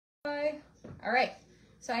Hi. All right,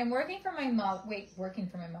 so I'm working for my mother.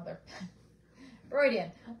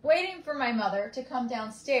 Freudian. Waiting for my mother to come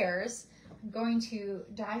downstairs. I'm going to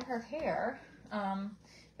dye her hair.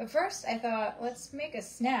 But first I thought, let's make a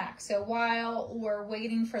snack. So while we're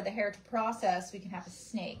waiting for the hair to process, we can have a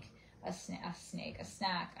snack.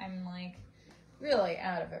 I'm like really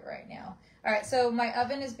out of it right now. All right, so my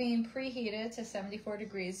oven is being preheated to 74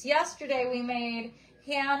 degrees. Yesterday we made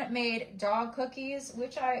handmade dog cookies,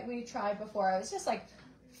 which we tried before. It was just like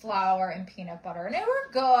flour and peanut butter, and they were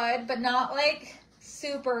good, but not like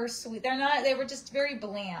super sweet. They were just very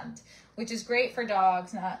bland, which is great for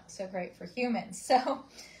dogs, not so great for humans. So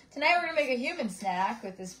tonight we're gonna make a human snack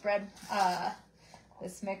with this bread,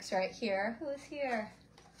 this mix right here. Who is here?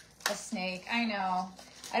 A snake. I know.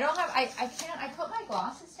 I don't have, I put my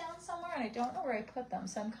glasses down somewhere and I don't know where I put them.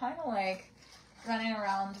 So I'm kind of like running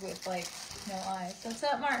around with like no eyes. So what's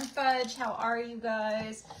up, Martin Fudge? How are you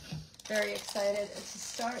guys? Very excited to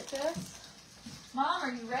start this. Mom,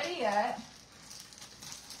 are you ready yet?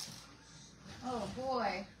 Oh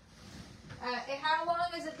boy. How long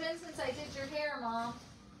has it been since I did your hair, Mom?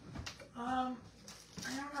 I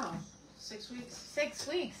don't know. 6 weeks? 6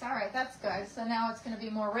 weeks. All right, that's good. So now it's going to be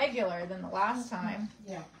more regular than the last time.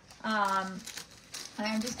 Yeah. I'm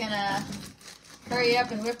just going to hurry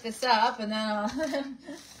up and whip this up, and then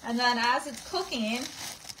and then as it's cooking,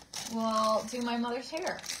 we'll do my mother's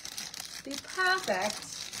hair. Be perfect.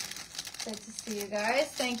 Good to see you guys.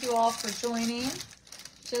 Thank you all for joining.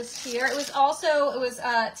 Just here. It was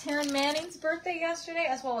Taryn Manning's birthday yesterday,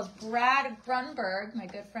 as well as Brad Grunberg, my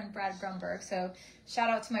good friend Brad Grunberg. So shout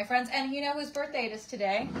out to my friends. And you know whose birthday it is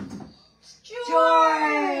today?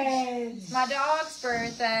 George! My dog's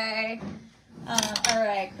birthday. All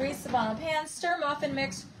right, grease the bottom of the pan, stir muffin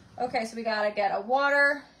mix. Okay, so we gotta get a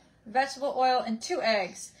water, vegetable oil, and 2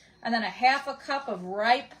 eggs, and then a half a cup of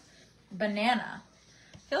ripe banana.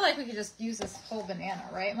 I feel like we could just use this whole banana,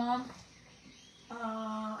 right, Mom?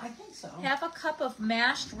 I think so. Half a cup of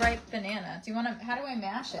mashed ripe banana. Do you want to? How do I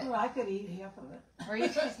mash it? Oh, I could eat half of it. Or you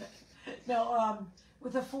can, No,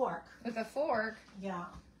 with a fork. with a fork. Yeah.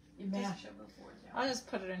 You mash it with a fork. Yeah. I'll just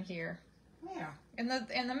put it in here. Where? In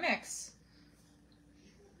the mix.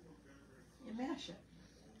 You mash it.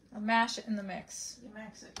 I'll mash it in the mix. You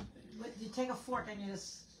mix it. You take a fork and you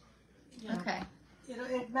just. You know, Okay.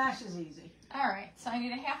 It mashes easy. All right. So I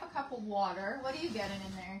need a half a cup of water. What are you getting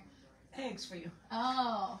in there? Eggs for you.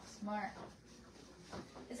 Oh, smart.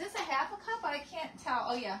 Is this a half a cup? I can't tell.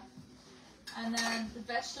 Oh yeah. And then the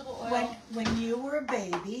vegetable oil. When you were a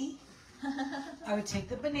baby, I would take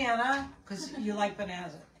the banana, because you like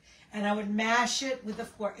bananas, and I would mash it with a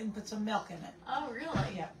fork and put some milk in it. Oh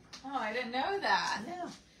really? Yeah. Oh, I didn't know that. Yeah.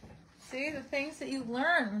 See, the things that you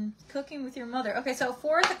learn when cooking with your mother. Okay, so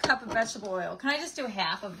 1/4 cup of vegetable oil. Can I just do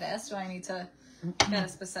half of this? Do I need to get a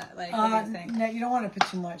specific, like, what do you think? No, you don't want to put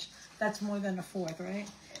too much. That's more than a 1/4, right?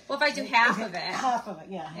 Well, if I do half of it. Half of it,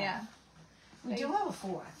 yeah. Yeah. We do have a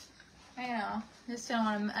 1/4. I know. Just don't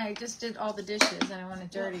want to, I just did all the dishes and I don't want to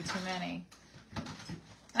dirty too many.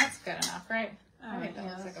 That's good enough, right? All right, That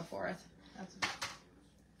yeah, looks like a 1/4. That's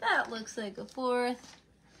That looks like a 1/4.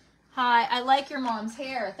 Hi, I like your mom's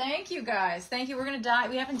hair. Thank you guys. Thank you. We're going to dye.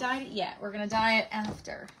 We haven't dyed it yet. We're going to dye it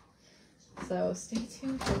after. So stay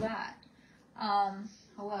tuned for that. Hello.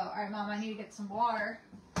 All right, Mom, I need to get some water.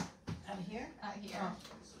 out of here? Out here.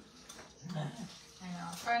 Oh. I know.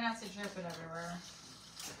 Try not to drip it everywhere.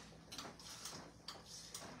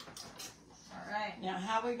 All right. Now,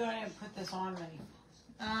 how are we going to put this on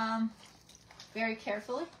me? Very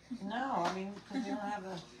carefully. No, I mean, because we don't have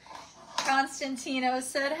a... Constantino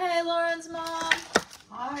said, "Hey, Lauren's mom."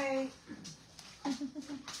 Hi.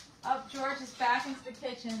 Up, George is back into the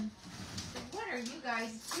kitchen. What are you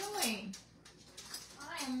guys doing?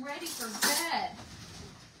 I am ready for bed.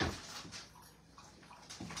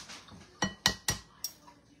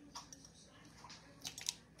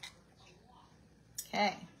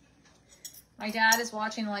 Okay. My dad is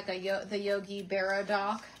watching like the Yogi Berra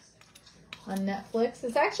doc on Netflix.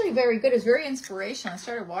 It's actually very good. It's very inspirational. I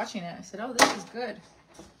started watching it. I said, "Oh, this is good."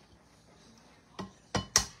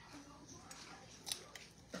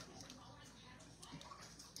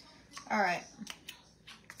 All right.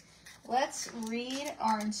 Let's read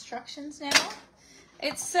our instructions now.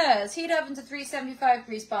 It says, heat oven to 375,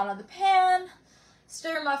 grease bottom of the pan,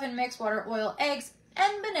 stir muffin mix, water, oil, eggs,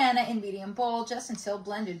 and banana in medium bowl just until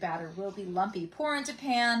blended batter will be lumpy. Pour into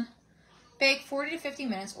pan. Bake 40 to 50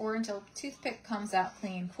 minutes or until toothpick comes out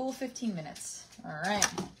clean. Cool 15 minutes. All right.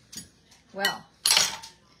 Well,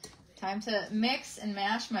 time to mix and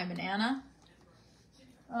mash my banana.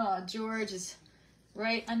 Oh, George is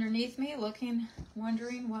right underneath me,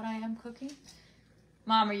 wondering what I am cooking.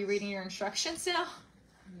 Mom, are you reading your instructions now?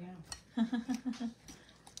 Yeah.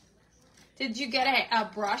 Did you get a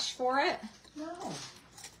brush for it? No.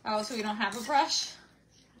 Oh, so we don't have a brush?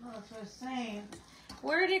 No, that's what I was saying.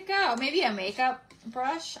 Where did it go? Maybe a makeup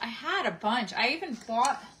brush? I had a bunch. I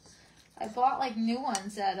bought like new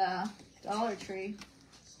ones at Dollar Tree.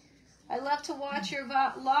 I love to watch your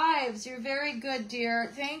lives. You're very good,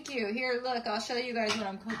 dear. Thank you. Here, look. I'll show you guys what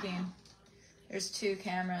I'm cooking. There's 2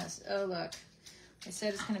 cameras. Oh, look. I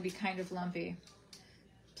said it's going to be kind of lumpy.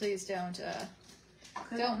 Please don't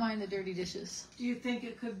mind the dirty dishes. Do you think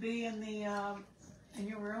it could be in the in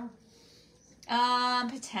your room?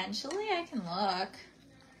 Potentially. I can look.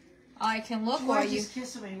 I can look while you... just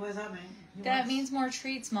kissing me. What does that mean? That means more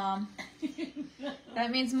treats, Mom.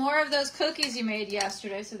 That means more of those cookies you made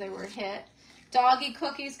yesterday, so they were a hit. Doggy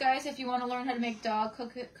cookies, guys. If you want to learn how to make dog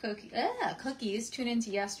cookies, tune into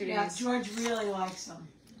yesterday's. Yeah, George really likes them.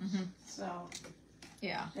 Mm-hmm. So,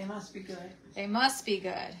 yeah. They must be good. They must be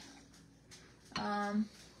good.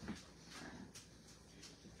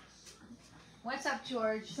 What's up,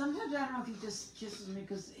 George? Sometimes I don't know if he just kisses me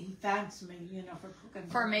because he thanks me, for cooking.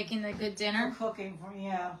 For making the good dinner? For cooking for me,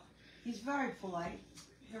 yeah. He's very polite.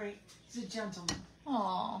 He's a gentleman.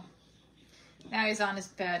 Aww. Now he's on his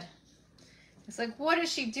bed. It's like, what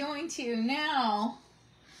is she doing to you now?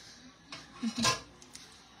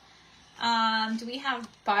 Do we have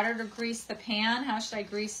butter to grease the pan? How should I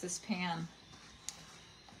grease this pan?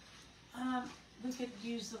 We could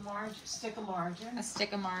use the stick of margarine. A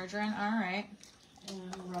stick of margarine, all right.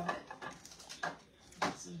 And rub it.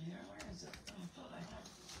 What's in here? Where is it? I thought I had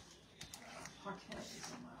parquet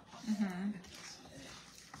somewhere. Mm-hmm.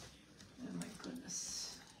 Oh my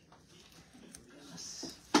goodness.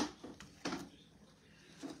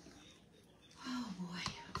 Oh boy.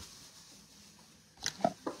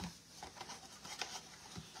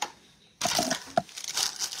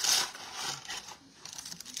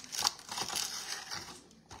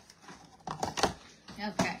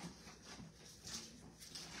 Okay.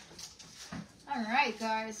 All right,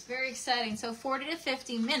 guys. Very exciting. So 40 to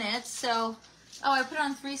 50 minutes. So, I put it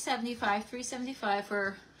on 375. 375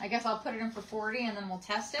 for, I guess I'll put it in for 40 and then we'll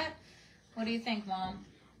test it. What do you think, Mom?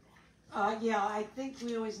 Yeah, I think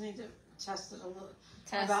we always need to test it a little.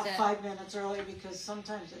 About 5 minutes early because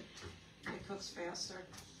sometimes it cooks faster.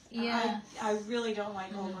 Yeah. I really don't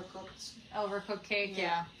like Overcooked cake,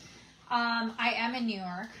 yeah. I am in New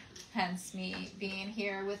York, hence me being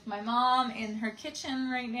here with my mom in her kitchen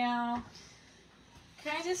right now.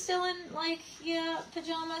 Can I just still in,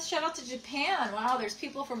 pajamas? Shout out to Japan. Wow, there's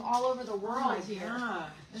people from all over the world here.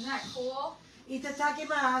 God. Isn't that cool?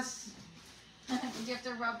 Itadakimasu. Do you have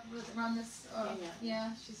to run this?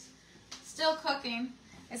 Yeah, she's still cooking.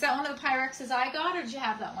 Is that one of the Pyrex I got, or did you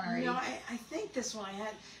have that one already? No, I think this one I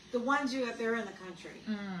had. The ones you got there in the country.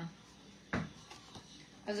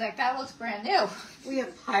 I was like, that looks brand new. We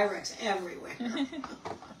have Pyrex everywhere.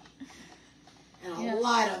 And a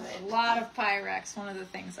lot of it. A lot of Pyrex. One of the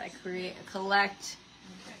things I collect.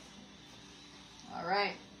 Okay. All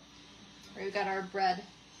right. We've got our bread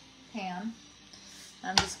pan.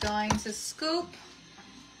 I'm just going to scoop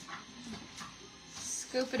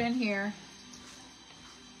it in here.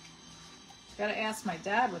 Gotta ask my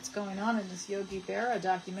dad what's going on in this Yogi Berra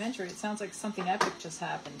documentary. It sounds like something epic just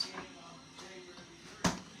happened.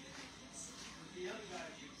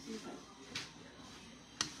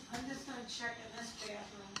 I'm just going to check in this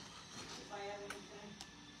bathroom if I have anything.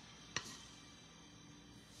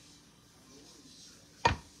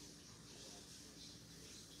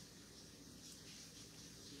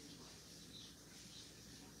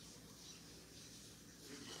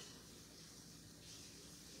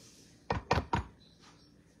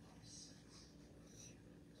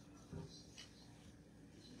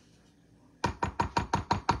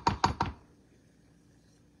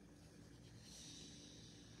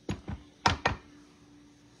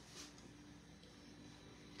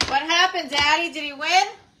 What happened, Daddy? Did he win?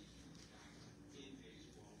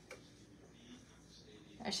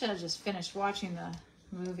 I should have just finished watching the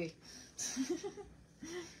movie.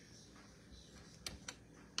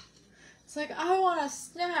 It's like, I want a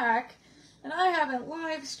snack, and I haven't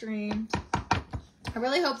live streamed. I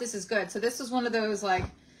really hope this is good. So this is one of those,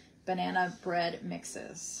 banana bread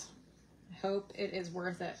mixes. I hope it is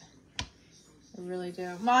worth it. I really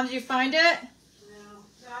do. Mom, did you find it? No.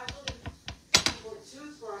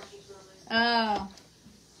 Oh.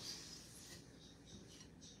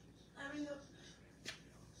 I mean,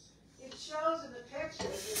 it shows in the picture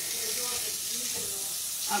that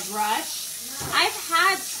A brush? No. I've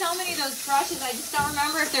had so so many of those brushes. I just don't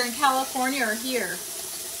remember if they're in California or here.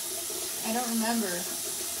 I don't remember.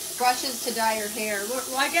 Brushes to dye your hair.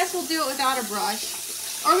 Well, I guess we'll do it without a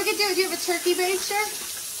brush. Or we could do it. Do you have a turkey baster?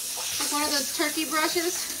 Like one of those turkey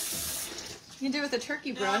brushes? You can do it with a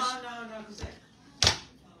turkey brush. No, because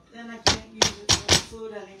then I can't use it for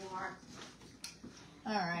food anymore.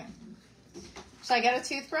 All right. Should I get a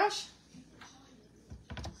toothbrush?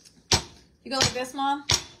 You go like this, Mom?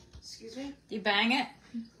 Excuse me? You bang it?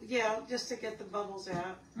 Yeah, just to get the bubbles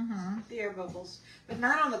out. Mm-hmm. The air bubbles. But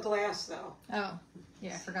not on the glass, though. Oh,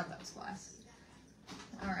 yeah, I forgot that was glass.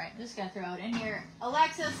 All right, I'm just going to throw it in here.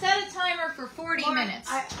 Alexa, set a timer for 40 minutes.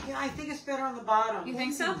 I think it's better on the bottom. You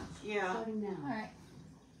think so? Yeah. All right.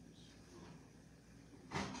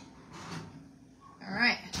 All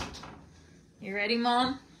right. You ready,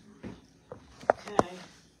 Mom? Okay.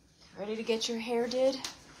 Ready to get your hair did?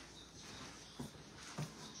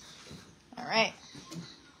 All right.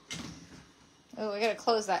 Oh, I gotta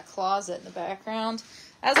close that closet in the background.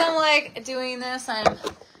 As I'm like doing this, I'm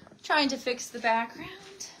trying to fix the background.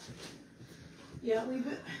 Yeah,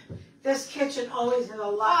 this kitchen always has a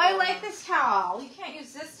lot. Oh, I like this towel. You can't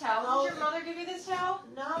use this towel. Oh. Did your mother give you this towel?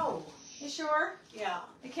 No. You sure? Yeah.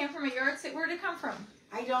 It came from a yard sale. Where did it come from?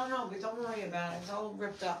 I don't know, but don't worry about it. It's all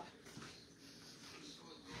ripped up.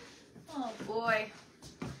 Oh boy.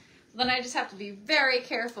 Then I just have to be very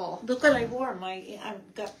careful. Look what I wore.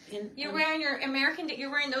 You're wearing your American. You're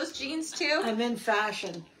wearing those jeans too. I'm in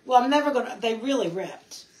fashion. Well, I'm never gonna. They really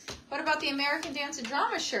ripped. What about the American Dance and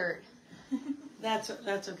Drama shirt? That's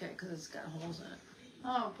okay because it's got holes in it.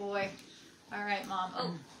 Oh boy. All right, Mom.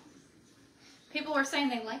 Oh. People were saying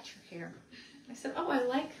they liked your hair. I said, oh, I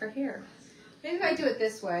like her hair. Maybe if I do it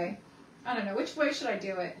this way. I don't know. Which way should I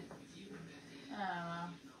do it? I don't know.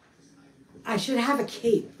 I should have a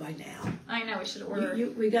cape by now. I know. We should order.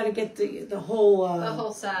 We got to get the whole. The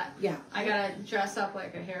whole set. Yeah. I gotta dress up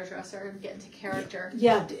like a hairdresser and get into character.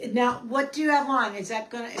 Yeah. Now, what do you have on? Is that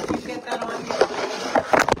gonna? If you get that on,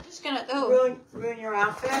 I'm just gonna ruin your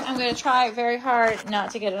outfit. I'm gonna try very hard not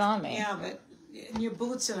to get it on me. Yeah, but and your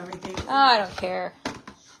boots and everything. Oh, I don't care.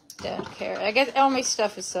 Don't care. I guess all my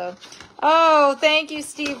stuff is so. Oh, thank you,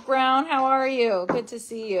 Steve Brown. How are you? Good to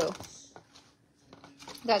see you.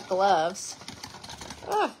 Got gloves.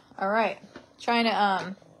 Oh, all right. Trying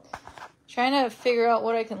to figure out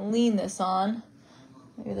what I can lean this on.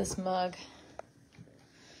 Maybe this mug.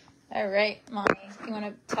 All right, Mommy. You want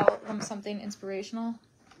to tell them something inspirational?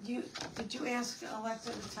 Did you ask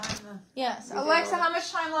Alexa to time the? Yes. Alexa, how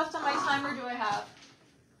much time left on my timer do I have?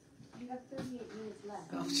 You have 38 minutes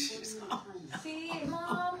left. Oh, jeez. Oh, no. See,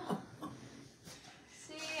 Mom?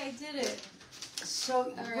 See, I did it.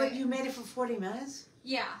 So, right. You made it for 40 minutes?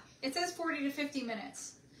 Yeah. It says 40 to 50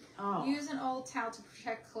 minutes. Oh. Use an old towel to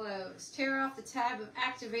protect clothes. Tear off the tab of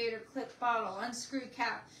activator clip bottle. Unscrew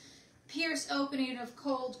cap. Pierce opening of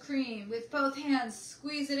cold cream. With both hands,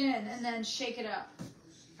 squeeze it in and then shake it up.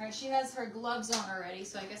 All right, she has her gloves on already,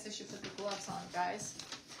 so I guess I should put the gloves on, guys.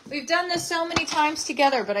 We've done this so many times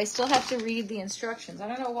together, but I still have to read the instructions. I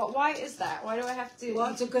don't know why is that? Why do I have to? Well,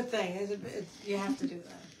 it's a good thing. You have to do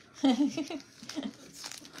that.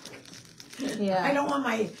 Yeah. I don't want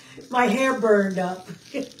my hair burned up.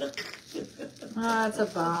 That's a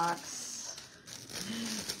box.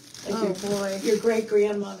 Like Oh boy. Your great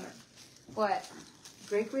grandmother. What?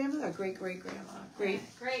 Great grandmother or great grandmother? Great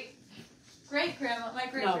grandma. My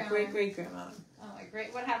great grandma. No, great grandmother. Oh my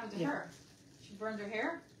great. What happened to her? She burned her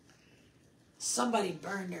hair? Somebody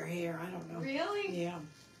burned her hair. I don't know. Really? Yeah.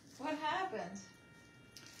 What happened?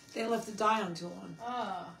 They left the dye on too long.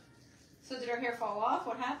 Oh. So did her hair fall off?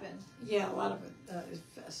 What happened? Yeah, a lot of it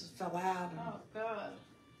fell out and Oh God.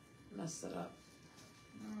 messed it up.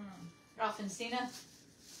 Alfonsina?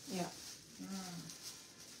 Yeah.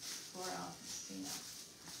 Poor Alfonsina.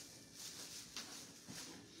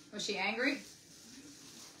 Was she angry?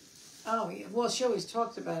 Oh, yeah. Well, she always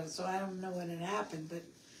talked about it, so I don't know when it happened, but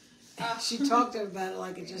she talked about it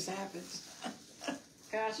like it just happened.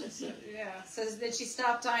 Gotcha. So, yeah. So did she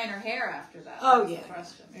stop dyeing her hair after that? Oh, That's yeah. the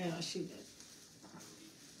question. Yeah, she did.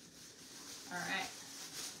 All right.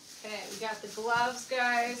 Okay, we got the gloves,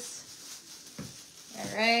 guys.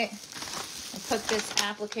 All right. I'll put this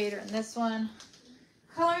applicator in this one.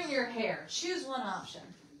 Coloring your hair. Choose one option.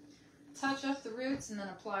 Touch up the roots and then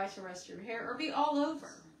apply to the rest of your hair, or be all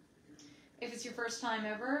over. If it's your first time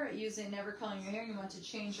ever using never coloring your hair, you want to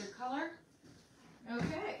change your color.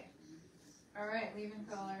 Okay. All right, leave in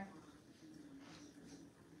color.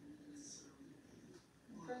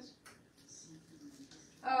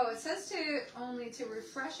 Oh, it says to only to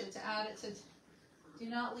refresh it, to add it to. Do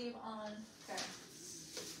not leave on. Okay.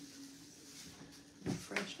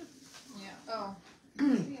 Refresh kitchen. Yeah. Oh,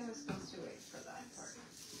 maybe I was supposed to wait for that part.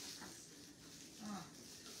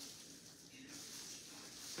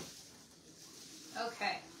 Oh.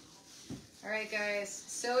 Okay. All right, guys.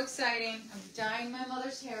 So exciting. I'm dyeing my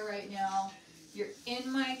mother's hair right now. You're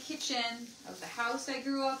in my kitchen of the house I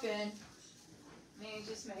grew up in. May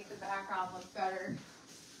just make the background look better.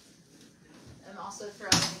 I'm also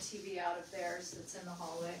throwing the TV out of theirs that's in the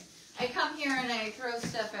hallway. I come here and I throw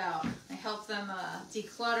stuff out. I help them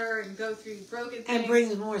declutter and go through broken things. And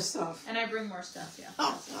brings more stuff. And I bring more stuff, yeah.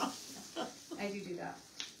 I do that.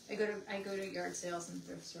 I go to yard sales and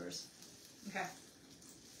thrift stores. Okay.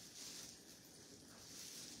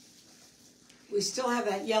 We still have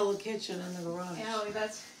that yellow kitchen in the garage. Oh,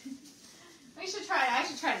 that's. I should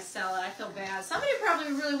try to sell it. I feel bad. Somebody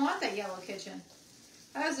probably really want that yellow kitchen.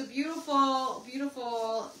 That was a beautiful,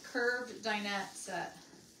 beautiful curved dinette set.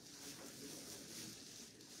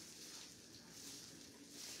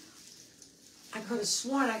 I could have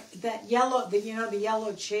sworn that yellow, the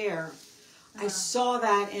yellow chair. I saw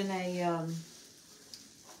that in a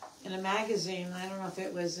magazine. I don't know if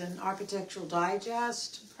it was an Architectural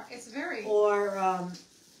Digest. It's very. Or I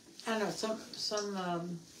don't know,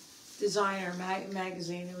 some designer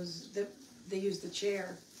magazine. It was they used the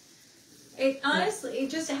chair. It honestly, it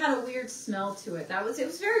just had a weird smell to it. It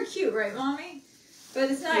was very cute, right, Mommy? But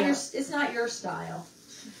it's not your style.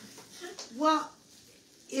 Well,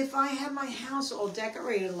 if I had my house all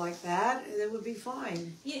decorated like that, it would be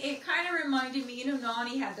fine. It kind of reminded me,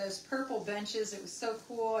 Nani had those purple benches. It was so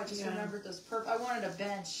cool. I just remembered those purple. I wanted a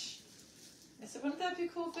bench. I said, wouldn't that be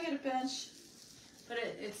cool if I had a bench? But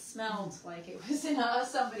it smelled like it was in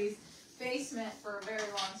somebody's basement for a very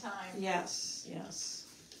long time. Yes, yes.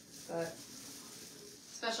 But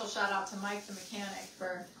special shout out to Mike the mechanic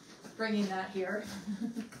for bringing that here.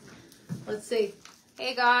 Let's see.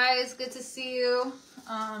 Hey guys, good to see you.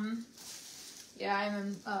 Yeah,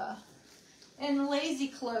 I'm in lazy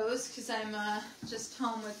clothes because I'm just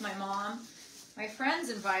home with my mom. My friends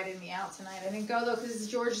invited me out tonight. I didn't go though because it's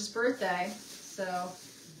George's birthday, so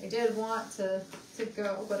I did want to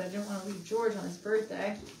go, but I didn't want to leave George on his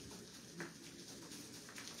birthday.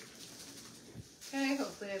 Okay,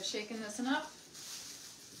 hopefully I've shaken this enough.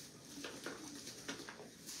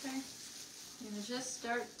 Okay, I'm gonna just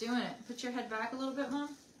start doing it. Put your head back a little bit, Mom.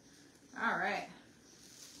 All right.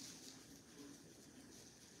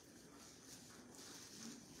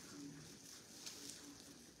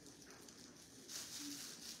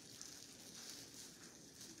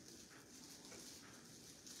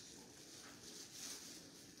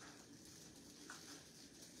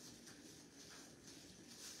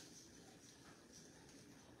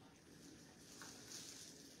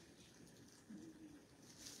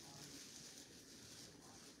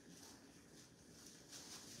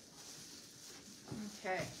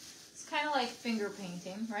 Okay, it's kind of like finger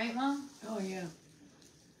painting, right, Mom? Oh, yeah.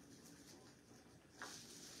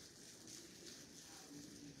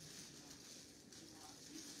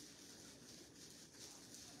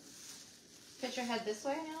 Put your head this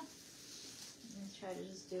way now. And try to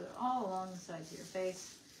just do it all along the sides of your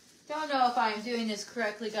face. Don't know if I'm doing this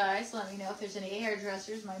correctly, guys. Let me know if there's any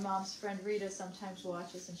hairdressers. My mom's friend Rita sometimes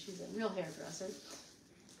watches, and she's a real hairdresser.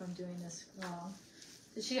 If I'm doing this wrong.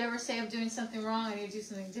 Did she ever say I'm doing something wrong? I need to do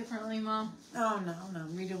something differently, Mom? Oh, no.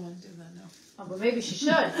 We don't want to do that, no. Oh, but maybe she should.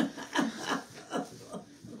 All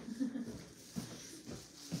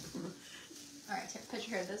right, put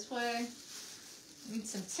your hair this way. Need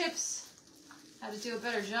some tips how to do a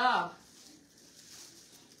better job.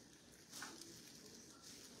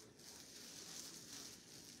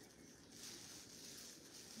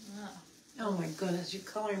 Oh, my goodness. You're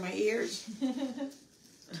coloring my ears?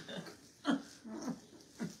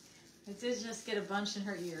 I did just get a bunch in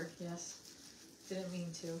her ear, yes. Didn't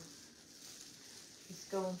mean to. It's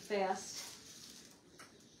going fast.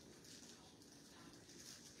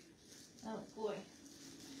 Oh boy.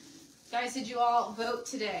 Guys, did you all vote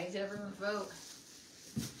today? Did everyone vote?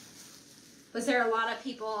 Was there a lot of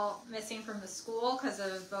people missing from the school because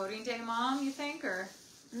of voting day, Mom, you think? Or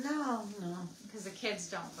No. because the kids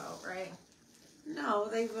don't vote, right? No,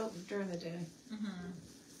 they vote during the day. Mm-hmm.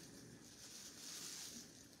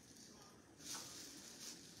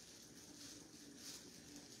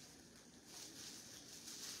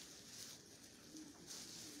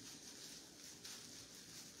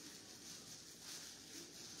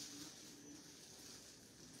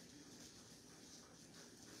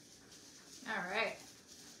 All right.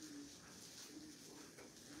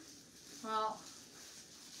 Well,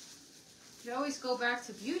 you always go back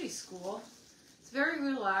to beauty school. It's very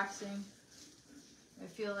relaxing. I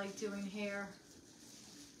feel like doing hair.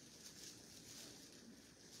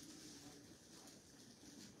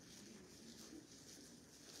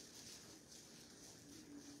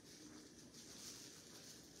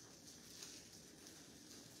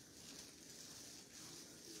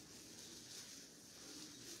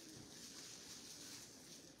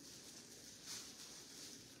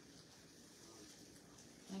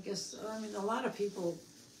 guess, I mean, a lot of people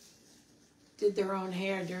did their own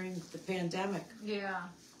hair during the pandemic. Yeah.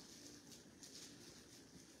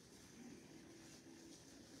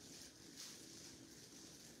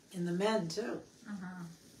 And the men, too. Uh-huh.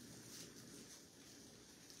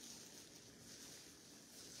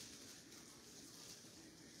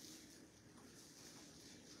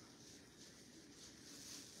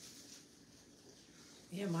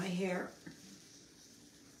 Yeah, my hair,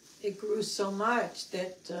 it grew so much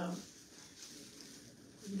that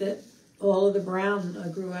that all of the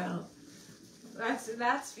brown grew out.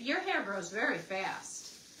 That's your hair grows very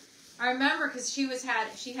fast. I remember because she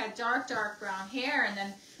had dark brown hair, and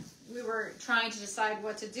then we were trying to decide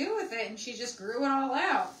what to do with it, and she just grew it all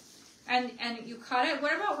out. And you cut it.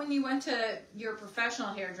 What about when you went to your professional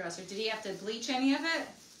hairdresser? Did he have to bleach any of it,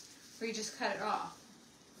 or you just cut it off?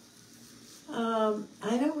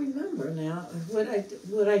 I don't remember now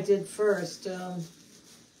what I did first.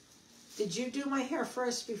 Did you do my hair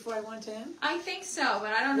first before I went to him? I think so,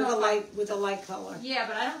 but I don't know. With a light color. Yeah,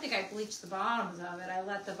 but I don't think I bleached the bottoms of it. I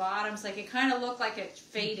let the bottoms, like, it kind of looked like it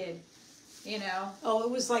faded, you know? Oh, it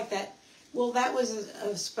was like that. Well, that was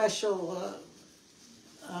a special,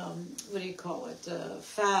 what do you call it,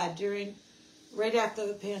 fad right after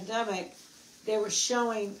the pandemic. They were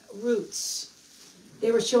showing roots.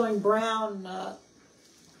 They were showing brown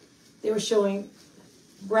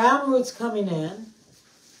roots coming in.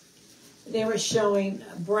 They were showing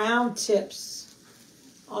brown tips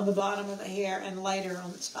on the bottom of the hair and lighter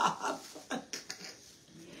on the top.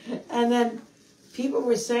 And then people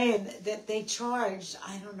were saying that they charged,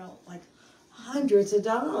 I don't know, like hundreds of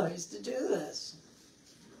dollars to do this.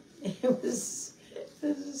 It was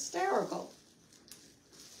hysterical.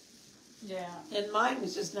 Yeah. And mine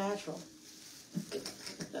was just natural.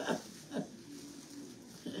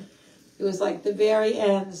 It was like the very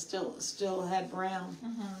end still had brown.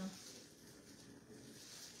 Mm-hmm.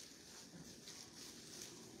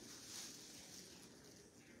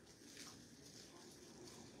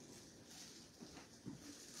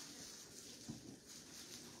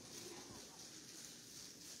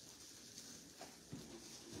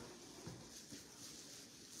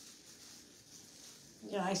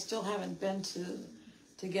 Yeah, I still haven't been to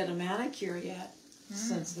get a yet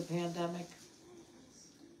since the pandemic.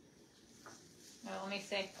 Well, let me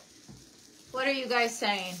see. What are you guys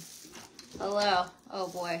saying? Hello. Oh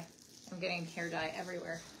boy, I'm getting hair dye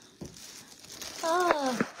everywhere.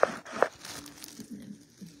 Oh.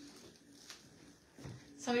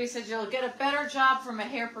 Somebody said you'll get a better job from a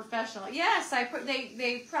hair professional. Yes, I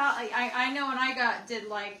know when I did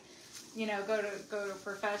like, you know, go to a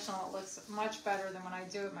professional, it looks much better than when I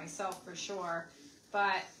do it myself for sure.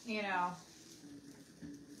 But, you know,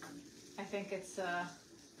 I think it's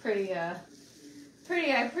pretty good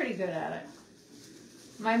at it.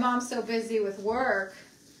 My mom's so busy with work,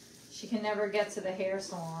 she can never get to the hair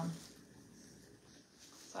salon.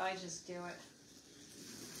 So I just do it.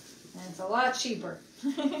 And it's a lot cheaper.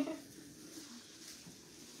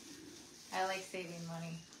 I like saving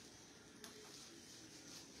money.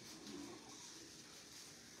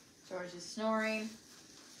 George is snoring.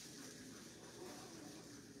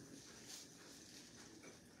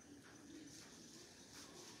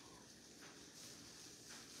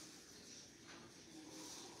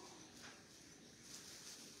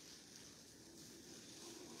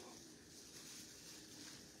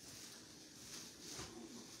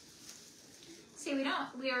 See,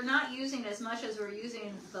 we are not using as much as we were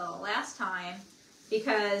using the last time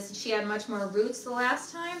because she had much more roots the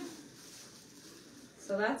last time.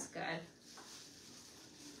 So that's good.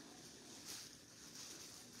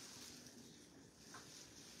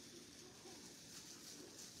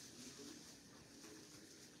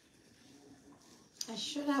 I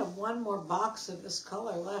should have one more box of this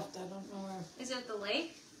color left. I don't know where. Is it the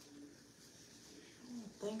lake? I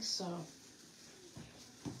don't think so.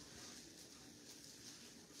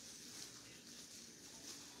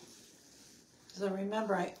 Because I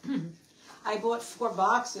remember I bought 4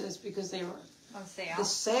 boxes because they were On sale. the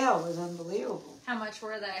sale was unbelievable. How much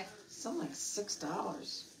were they? Something like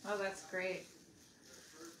 $6. Oh, that's great.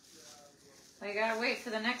 I gotta wait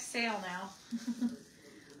for the next sale now.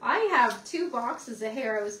 I have 2 boxes of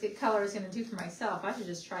hair color I was gonna do for myself. I should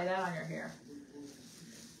just try that on your hair.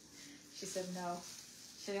 She said no.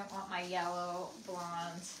 She didn't want my yellow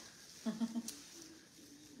blondes.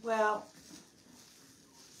 Well,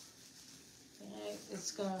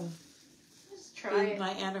 it's gonna Just try be it.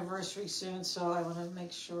 my anniversary soon, so I want to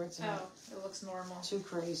make sure it's not Oh, it looks normal. too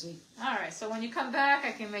crazy. All right, so when you come back,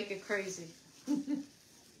 I can make it crazy.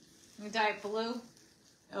 You dye it blue.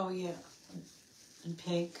 Oh yeah, and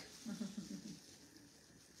pink.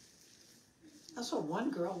 I saw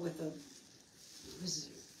one girl with it was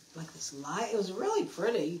like this it was really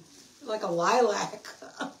pretty, like a lilac.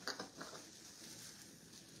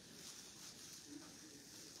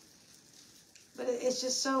 But it's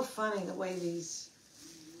just so funny the way these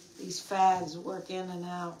fads work in and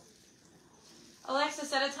out. Alexa,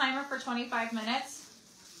 set a timer for 25 minutes.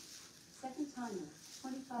 Second timer,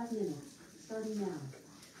 25 minutes, starting now.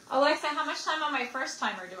 Alexa, how much time on my first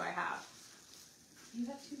timer do I have? You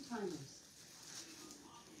have 2 timers.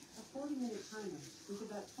 A 40-minute timer with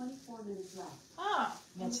about 24 minutes left. Oh,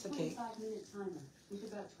 That's the And a cake. 25-minute timer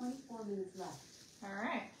with about 24 minutes left. all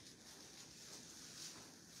right.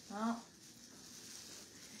 Well,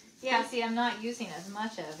 yeah, see, I'm not using as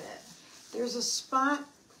much of it. There's a spot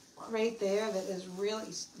right there that is really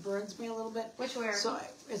burns me a little bit. Which where? So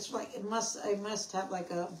it's like I must have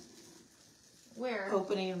like a Where?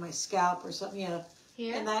 opening in my scalp or something. Yeah,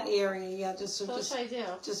 Here? in that area. Yeah, just So what should I do?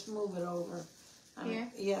 just move it over. I mean,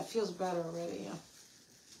 Here? yeah, it feels better already.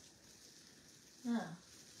 Yeah. Huh.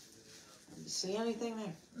 You see anything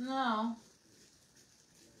there? No.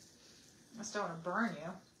 I just don't want to burn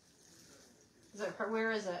you. Is it?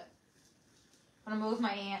 Where is it? I'm gonna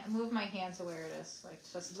move my hand to where it is. Like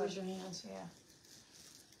just Where's touch. your hands? Yeah.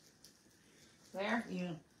 There.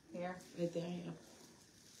 Yeah, Here. right there. Yeah.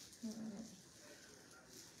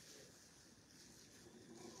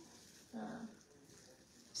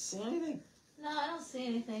 See anything? No, I don't see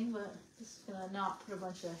anything, but just gonna not put a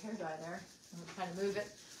bunch of hair dye there. I'm gonna kind of move it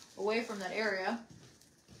away from that area.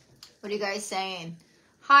 What are you guys saying?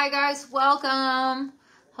 Hi guys, welcome.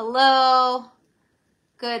 Hello.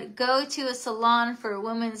 Good. Go to a salon for a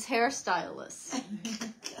women's hairstylist.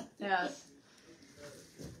 Yes.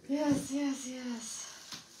 Yes, yes, yes.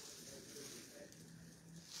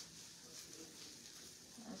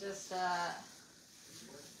 I'm just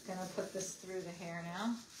gonna put this through the hair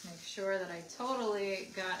now. Make sure that I totally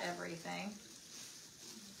got everything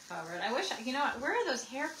covered. I wish, you know what, where are those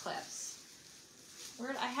hair clips?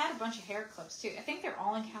 I had a bunch of hair clips too. I think they're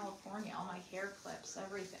all in California, all my hair clips,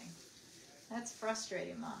 everything. That's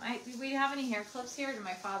frustrating, Mom. Do we have any hair clips here, or did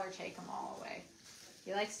my father take them all away?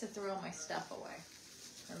 He likes to throw my stuff away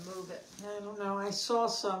or move it. I don't know. I saw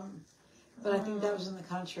some, but I think that was in the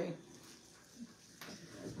country.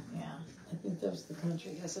 Yeah. I think that was the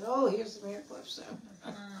country. I said, "Oh, here's some hair clips." So.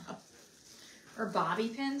 Or bobby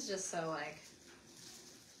pins, just so like.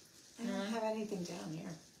 I don't have anything down here.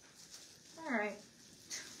 All right.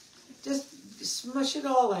 Just smush it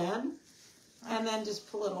all in, and then just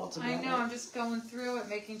pull it all together. I know. I'm just going through it,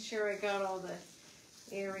 making sure I got all the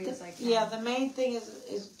areas I can. Yeah, the main thing is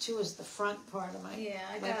the front part of my. Yeah,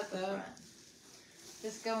 I like got the front.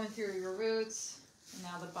 Just going through your roots, and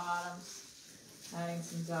now the bottoms. Adding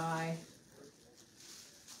some dye.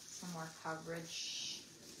 Some more coverage.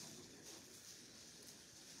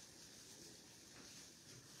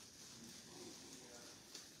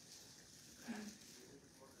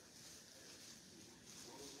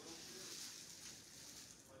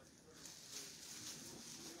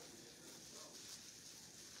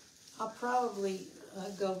 I'll probably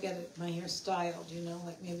go get my hair styled.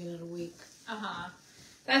 Like maybe in a week. Uh-huh.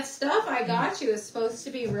 That stuff I got you is supposed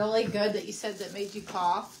to be really good that you said that made you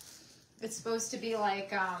cough. It's supposed to be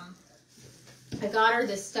like, I got her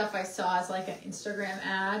this stuff I saw as like an Instagram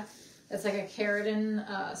ad. It's like a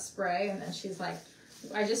keratin spray. And then she's like,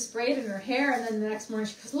 I just sprayed it in her hair. And then the next morning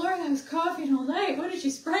she goes, Lauren, I was coughing all night. What did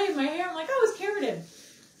you spray in my hair? I'm like, oh, it was keratin.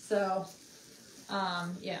 So,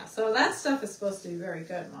 yeah. So that stuff is supposed to be very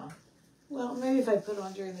good, Mom. Well, maybe if I put it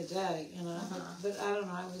on during the day, Uh-huh. but I don't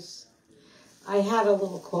know. I had a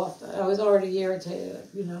little cough. I was already irritated,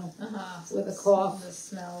 Uh-huh. with a cough. The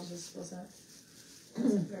smell just wasn't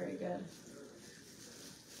very good.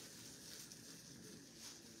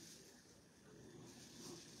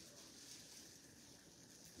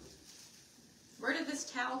 Where did this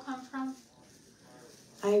towel come from?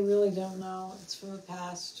 I really don't know. It's from the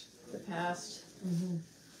past. The past. Mm-hmm.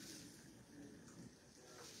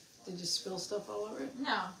 Did you spill stuff all over it?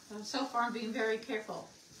 No. So far I'm being very careful.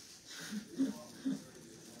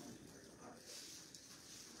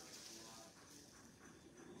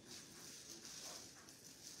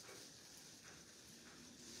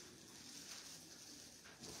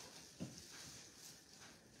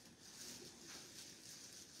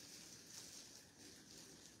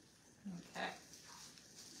 Okay.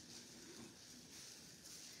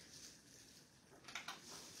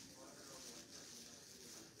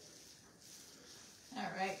 All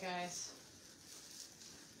right, guys.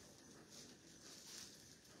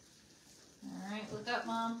 All right, look up,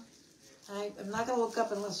 Mom. I'm not going to look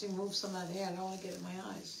up unless you move some of that hair. I don't want to get it in my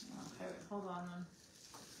eyes. Okay, wait, hold on then.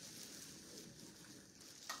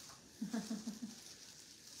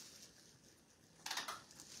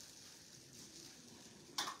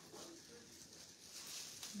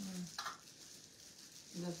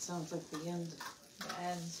 sounds like the end. The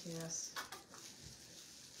end, yes.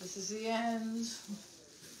 This is the end.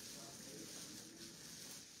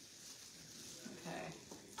 Okay.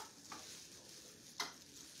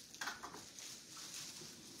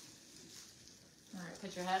 All right,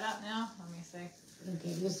 put your head up now. Let me see.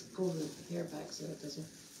 Okay, just pull the hair back so it doesn't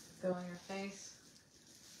go on your face.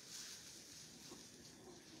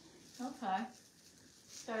 Okay.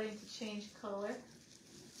 Starting to change color.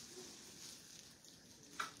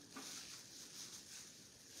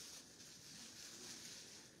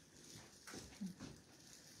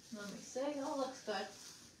 Let me see. Oh, looks good.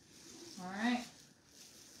 All right.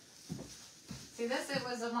 See, it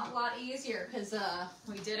was a lot easier because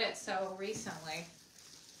we did it so recently.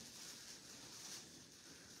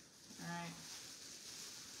 All right.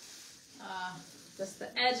 Just the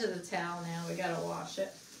edge of the towel now. We gotta wash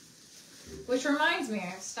it. Which reminds me, I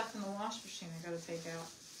have stuff in the wash machine I gotta take out.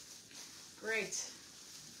 Great.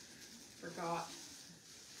 Forgot.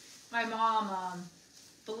 My mom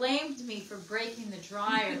blamed me for breaking the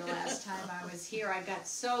dryer the last time I was here. I got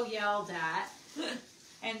so yelled at.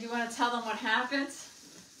 And do you want to tell them what happened?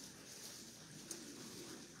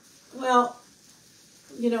 Well,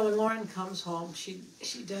 you know, when Lauren comes home, she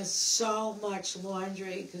does so much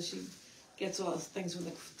laundry because she gets all the things from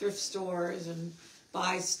the thrift stores and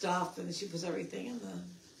buys stuff, and she puts everything in the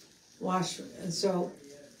washer. And so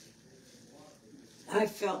I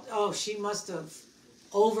felt, oh, she must have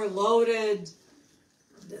overloaded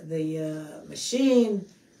the machine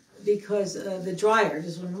because the dryer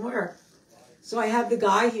just wouldn't work. So I had the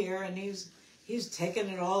guy here, and he was taking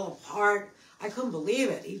it all apart. I couldn't believe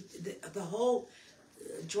it. The whole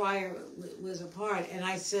dryer was apart, and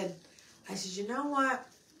I said, you know what?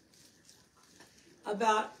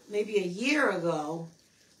 About maybe a year ago,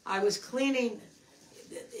 I was cleaning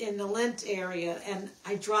in the lint area, and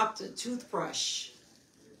I dropped a toothbrush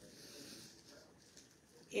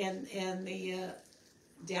in the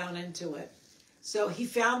down into it. So he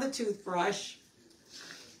found the toothbrush,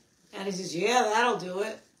 and he says, "Yeah, that'll do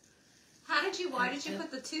it." Why did you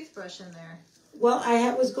put the toothbrush in there? Well,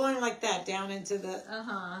 I was going like that down into the,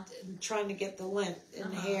 trying to get the lint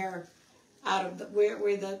and hair out of where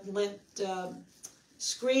the lint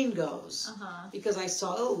screen goes. Because I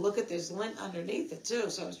saw, oh, look at, there's lint underneath it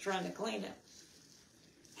too. So I was trying to clean it,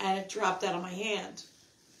 and it dropped out of my hand.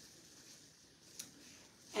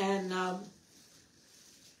 And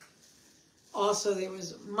also there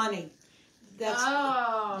was money.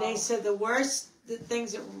 They said the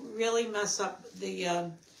things that really mess up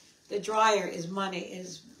the dryer is money.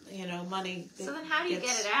 Money. So then how do you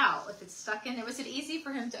get it out if it's stuck in there? Was it easy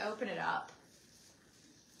for him to open it up?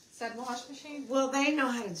 Said wash machine? Well, they know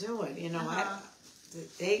how to do it.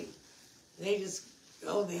 They just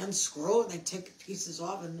go, they unscrew it, and they take the pieces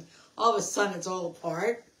off, and all of a sudden it's all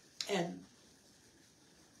apart, and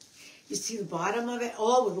you see the bottom of it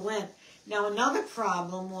all with lint. Now another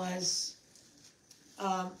problem was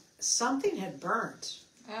something had burnt.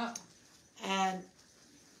 Oh. And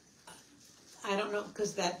I don't know,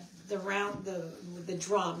 because the drum,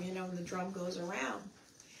 when the drum goes around,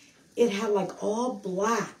 it had like all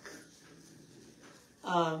black.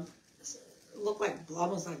 Looked like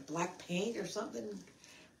almost like black paint or something,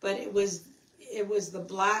 but it was the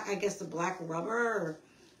black, I guess the black rubber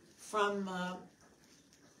from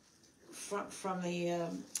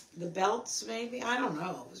the belts, maybe. I don't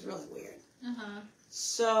know. It was really weird.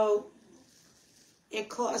 So it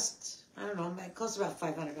cost, I don't know, it cost about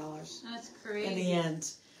 $500. That's crazy. In the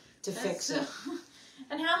end to fix it.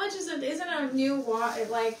 And how much is it? Isn't a new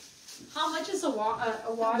how much is a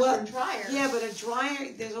washer and dryer? Yeah, but a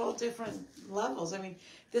dryer, there's all different levels. I mean,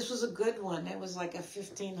 this was a good one. It was like a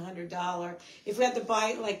 $1,500. If we had to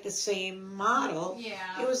buy like the same model,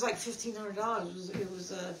 it was like $1,500. It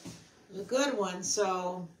was a good one.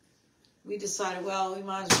 So we decided, well, we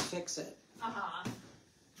might as well fix it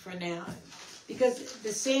for now, because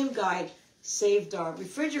the same guy saved our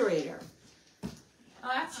refrigerator. Oh,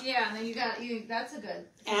 that's, and then that's a good.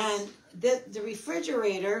 And the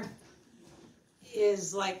refrigerator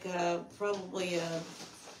is like probably a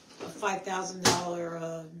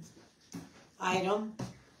 $5,000 item.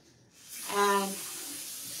 And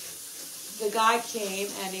the guy came,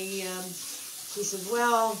 and he said,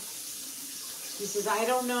 well, I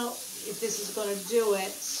don't know if this is going to do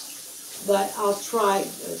it, but I'll try.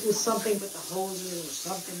 It was something with the hoses or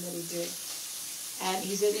something that he did. And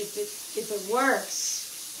he said, if it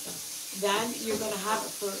works, then you're going to have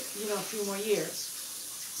it for, a few more years.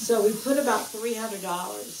 So we put about $300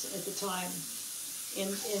 at the time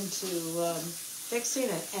into fixing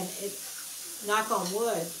it. And it, knock on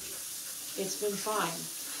wood, it's been fine.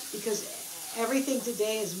 Because everything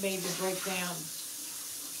today is made to break down.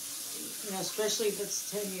 You know, especially if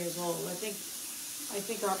it's 10 years old. I think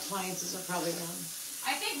our appliances are probably done.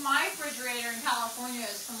 I think my refrigerator in California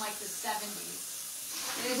is from like the 70s.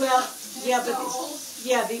 Well, yeah, but old.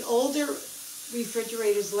 the older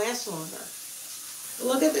refrigerators last longer.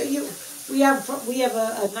 Look at we have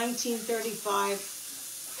a 1935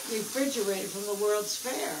 refrigerator from the World's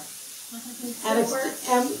Fair,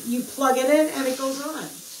 and you plug it in and it goes on.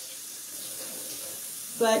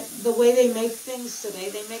 But the way they make things today,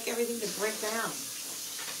 they make everything to break down,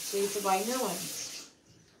 so you have to buy new ones.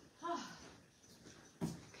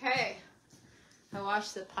 Okay. I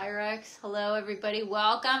watched the Pyrex. Hello, everybody.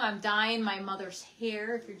 Welcome. I'm dyeing my mother's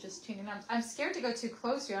hair. If you're just tuning in, I'm scared to go too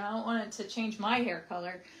close here. I don't want it to change my hair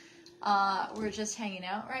color. We're just hanging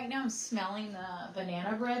out right now. I'm smelling the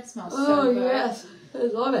banana bread. It smells so good. Oh, yes. I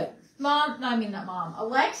love it. Mom, no, I mean not Mom.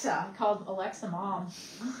 Alexa. I called Alexa Mom.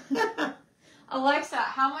 Alexa,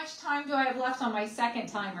 how much time do I have left on my second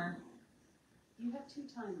timer? You have 2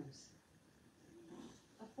 timers.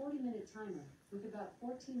 A 40-minute timer with about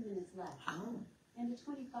 14 minutes left. Oh. And a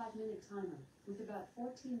 25-minute timer with about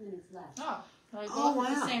 14 minutes left. Oh, like both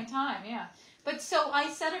at the same time, yeah. But so I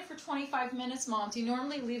set it for 25 minutes, Mom. Do you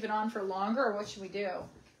normally leave it on for longer, or what should we do?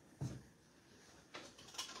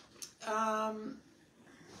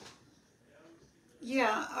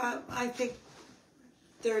 Yeah, I think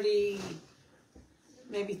 30,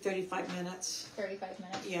 maybe 35 minutes. 35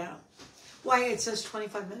 minutes. Yeah. Why, it says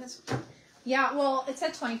 25 minutes? Yeah, well, it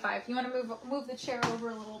said 25. You want to move the chair over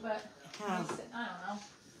a little bit? How? I don't know.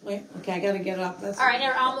 Wait, okay, I gotta get up. That's All right,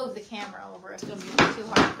 here, I'll move the camera over. It's going to be too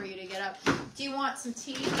hard for you to get up. Do you want some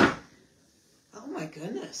tea? Oh my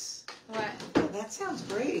goodness. What? Oh, that sounds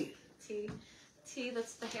great. Tea.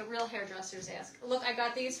 That's the real hairdressers ask. Look, I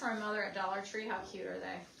got these for my mother at Dollar Tree. How cute are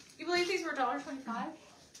they? You believe these were $1.25?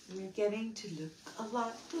 We're getting to look a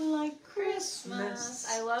lot like Christmas.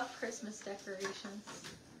 I love Christmas decorations.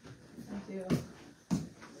 I do.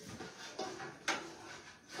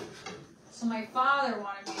 So my father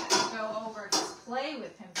wanted me to go over and just play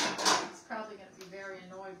with him today. He's probably going to be very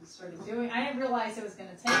annoyed we started doing. I didn't realize it was going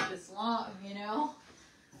to take this long, you know?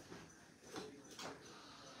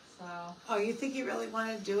 So. Oh, you think he really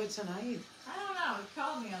wanted to do it tonight? I don't know. He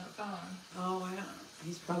called me on the phone. Oh, wow.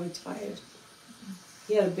 He's probably tired.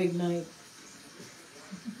 He had a big night.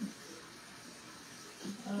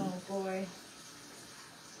 Oh, boy.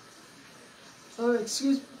 Oh,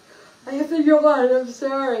 excuse me. I have to yawn. I'm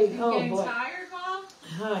sorry. You getting tired, Mom?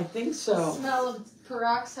 I think so. The smell of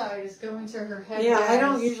peroxide is going to her head. Yeah, guys. I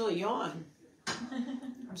don't usually yawn.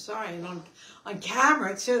 I'm sorry. And on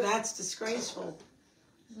camera, too, that's disgraceful.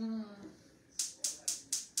 Mm.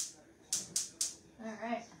 All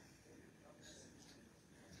right.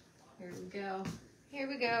 Here we go. Here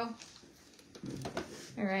we go.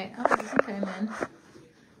 All right. Oh, I think I'm in. I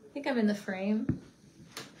think I'm in the frame.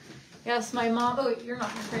 Yes, my mom. Oh, you're not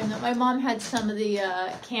in the frame. My mom had some of the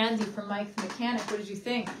candy from Mike the Mechanic. What did you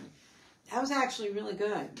think? That was actually really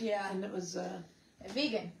good. Yeah. And it was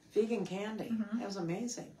vegan. Vegan candy. Mm-hmm. That was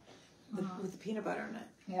amazing. With the peanut butter in it.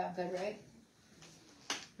 Yeah, good, right?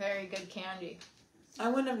 Very good candy. I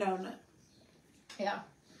wouldn't have known it. Yeah.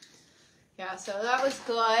 Yeah, so that was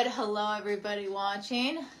good. Hello, everybody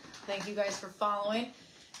watching. Thank you guys for following.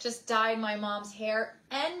 Just dyed my mom's hair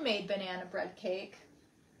and made banana bread cake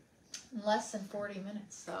in less than 40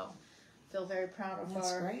 minutes. So I feel very proud of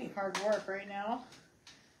our hard work right now.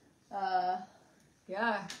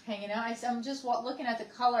 Yeah, hanging out. I'm just looking at the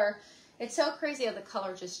color. It's so crazy how the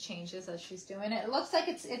color just changes as she's doing it. It looks like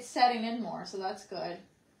it's setting in more, so that's good.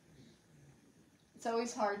 It's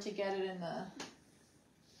always hard to get it in the...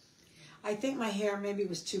 I think my hair maybe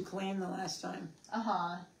was too clean the last time.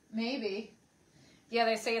 Maybe. Yeah,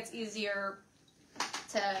 they say it's easier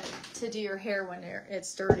to do your hair when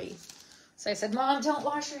it's dirty. So I said, Mom, don't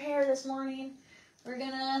wash your hair this morning. We're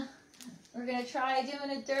gonna try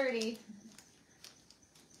doing it dirty.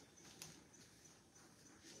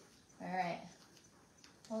 All right.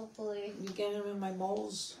 Hopefully. You get them in my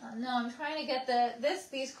moles? No, I'm trying to get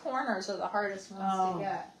these corners are the hardest ones to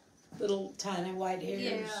get. Little tiny white hairs.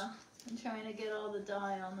 Yeah. I'm trying to get all the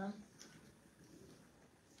dye on them.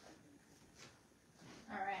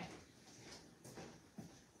 All right.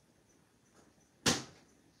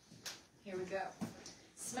 Here we go.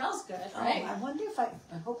 Smells good, right? I wonder if I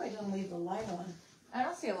hope I didn't leave the light on. I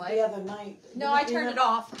don't see a light. The other night. No, I turned it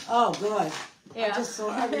off. Oh, good. Yeah.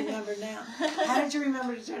 I remember now. How did you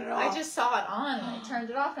remember to turn it off? I just saw it on and I turned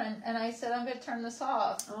it off and I said, I'm going to turn this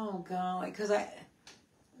off. Oh, golly. Because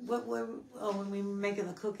when we were making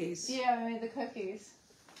the cookies. Yeah, I made the cookies.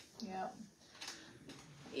 Yep.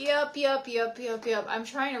 Yep. I'm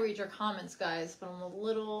trying to read your comments, guys, but I'm a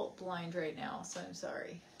little blind right now, so I'm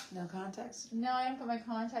sorry. No contacts? No, I didn't put my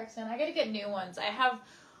contacts in. I gotta get new ones.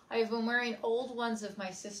 I've been wearing old ones of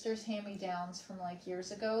my sister's hand-me-downs from like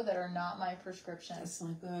years ago that are not my prescription. That's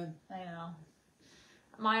not good. I know.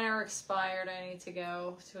 Mine are expired. I need to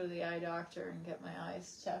go to the eye doctor and get my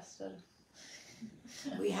eyes tested.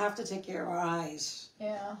 We have to take care of our eyes.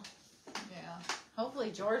 Yeah.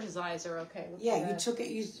 Hopefully George's eyes are okay. Yeah,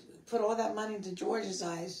 you put all that money into George's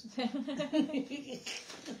eyes.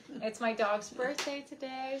 It's my dog's birthday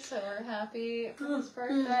today, so we're happy for his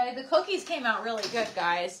birthday. The cookies came out really good,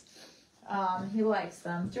 guys. He likes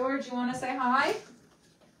them. George, you want to say hi?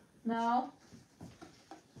 No?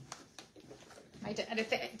 Did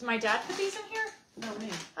my dad put these in here? No, me.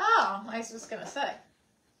 Oh, I was just going to say.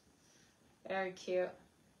 Very cute.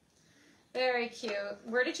 Very cute.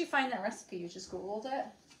 Where did you find that recipe? You just Googled it?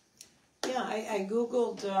 Yeah, I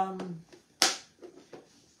Googled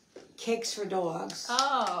cakes for dogs.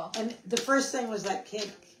 Oh. And the first thing was that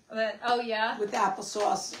cake. Oh, yeah? With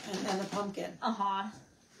applesauce and the pumpkin. Uh-huh.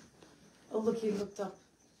 Oh, look, he looked up.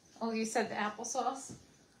 Oh, you said the applesauce?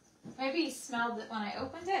 Maybe he smelled it when I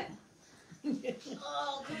opened it.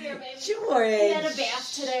 Oh, come here, baby. George. We had a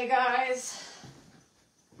bath today, guys.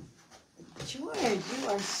 George, you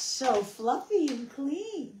are so fluffy and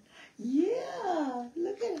clean. Yeah,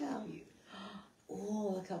 look at how you.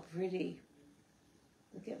 Oh, look how pretty.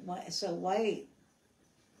 Look at so white.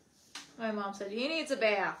 My mom said he needs a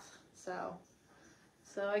bath, so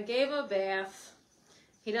I gave him a bath.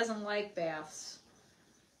 He doesn't like baths.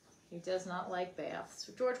 He does not like baths.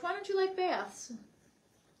 George, why don't you like baths?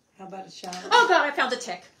 How about a shower? Oh God, I found a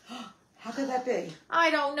tick. How could that be?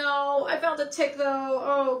 I don't know. I found a tick though.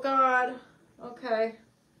 Oh God. Okay.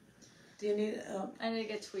 Do you need? I need to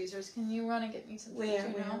get tweezers. Can you run and get me some? Where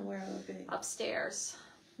tweezers? will it be? Upstairs.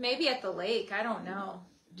 Maybe at the lake. I don't know.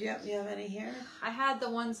 Do you have any here? I had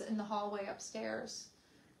the ones in the hallway upstairs,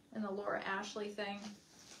 in the Laura Ashley thing.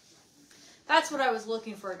 That's what I was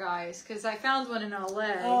looking for, guys, because I found one in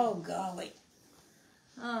LA. Oh golly.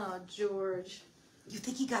 Oh, George. You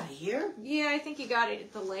think he got it here? Yeah, I think he got it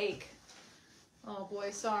at the lake. Oh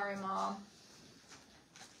boy, sorry, Mom.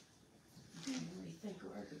 What do you think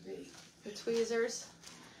where it could be? The tweezers.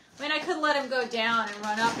 I mean, I could let him go down and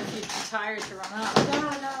run up if he'd be tired to run up.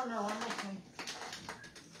 No, I'm okay.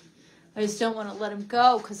 I just don't want to let him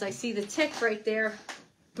go because I see the tick right there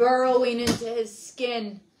burrowing into his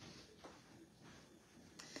skin.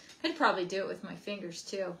 I'd probably do it with my fingers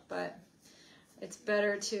too, but it's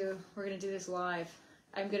better to, we're going to do this live.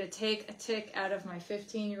 I'm going to take a tick out of my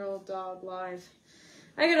 15-year-old dog live.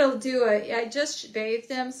 I just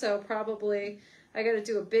bathed him, so probably I got to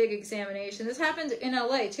do a big examination. This happened in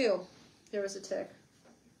LA too. There was a tick.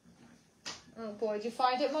 Oh boy, did you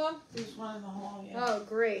find it, Mom? There's one in the hall, yeah. Oh,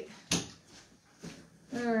 great.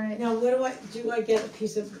 All right. Now, what do I get a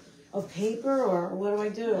piece of paper, or what do I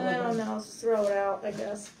do? I don't know. Just throw it out, I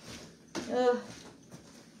guess. Ugh.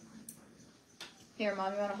 Here,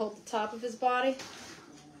 Mom, you want to hold the top of his body?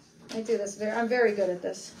 I do this I'm very good at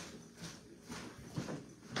this.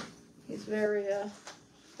 He's very, All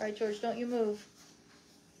right, George, don't you move.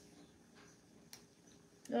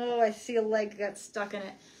 Oh, I see a leg got stuck in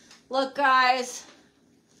it. Look, guys.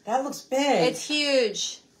 That looks big. It's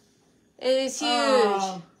huge. It is huge.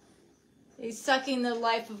 Oh. He's sucking the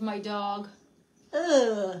life of my dog.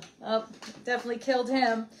 Ugh. Oh, definitely killed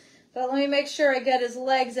him. But let me make sure I get his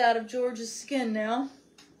legs out of George's skin now.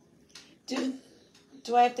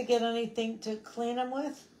 Do I have to get anything to clean him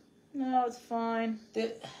with? No, it's fine.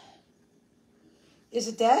 Is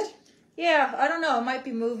it dead? Yeah, I don't know. It might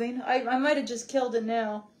be moving. I might have just killed it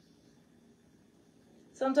now.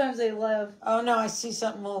 Sometimes they live. Oh, no, I see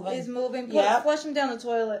something moving. He's moving. Yeah. Flush him down the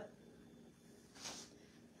toilet.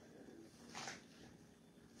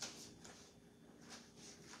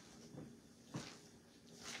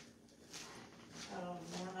 Oh,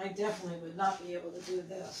 man, I definitely would not be able to do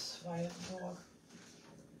this if I had a dog.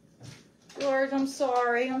 George, I'm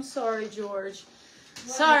sorry. I'm sorry, George.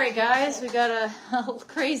 Sorry, guys. We got a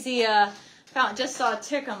crazy, just saw a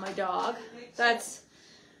tick on my dog. That's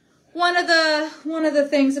one of the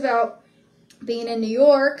things about being in New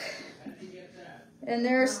York. And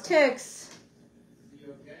there's ticks.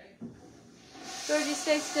 Georgie,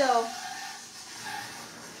 stay still.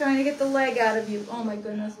 Trying to get the leg out of you. Oh my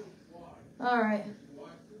goodness. All right.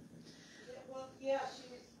 Well, yeah,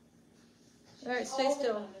 All right, stay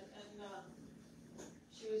still.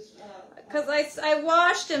 She was. Because I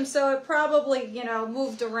washed him, so it probably,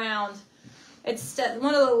 moved around.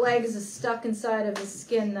 one of the legs is stuck inside of his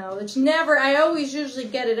skin though. Which I always usually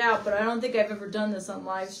get it out, but I don't think I've ever done this on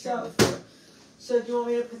live stream before. So do you want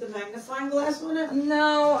me to put the magnifying glass on it?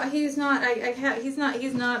 No, he's not. He's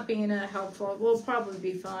not being helpful. We'll probably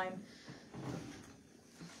be fine.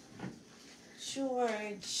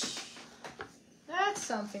 George. That's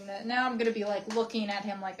something that now I'm gonna be like looking at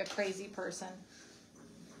him like a crazy person.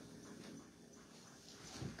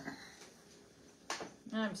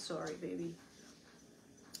 I'm sorry, baby.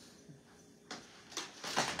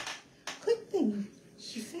 Quick thing,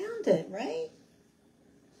 she found it, right?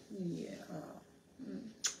 Yeah.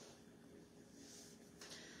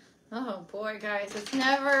 Oh boy, guys, it's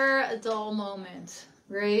never a dull moment,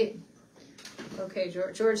 right? Okay,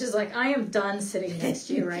 George is like, I am done sitting next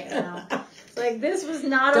to you right now. Like, this was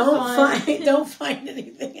not Don't find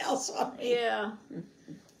anything else on me. Yeah.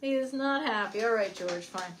 He is not happy. All right, George,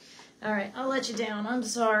 fine. All right, I'll let you down. I'm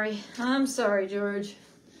sorry. I'm sorry, George.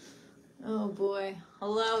 Oh, boy.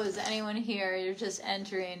 Hello, is anyone here? You're just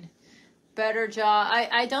entering. Better jaw.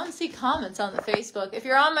 I don't see comments on the Facebook. If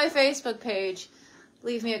you're on my Facebook page,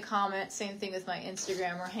 leave me a comment. Same thing with my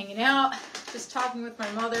Instagram. We're hanging out, just talking with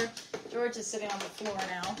my mother. George is sitting on the floor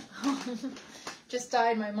now. Just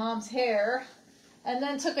dyed my mom's hair and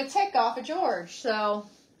then took a tick off of George. So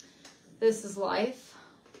this is life.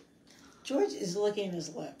 George is licking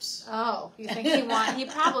his lips. Oh, you think he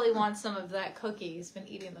probably wants some of that cookie. He's been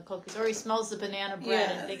eating the cookies. Or he smells the banana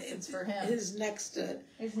bread and thinks it's for him. His next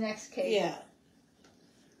cake. Yeah.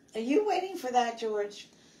 Are you waiting for that, George?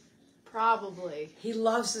 Probably. He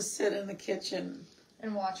loves to sit in the kitchen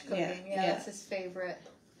and watch cooking. Yeah, that's his favorite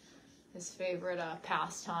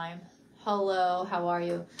pastime. Hello, how are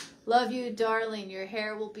you? Love you, darling. Your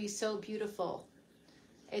hair will be so beautiful.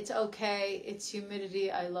 It's okay. It's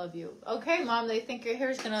humidity. I love you. Okay, Mom, they think your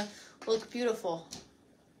hair is going to look beautiful.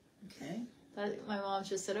 Okay. My mom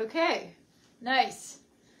just said, okay. Nice.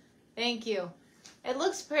 Thank you. It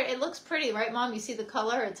looks pretty, right, Mom? You see the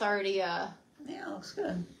color? It's already yeah, it looks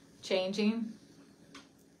good. Changing.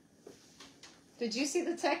 Did you see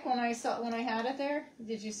the tick when I had it there?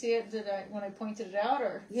 Did you see it when I pointed it out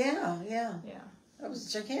or? Yeah. That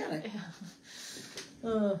was gigantic.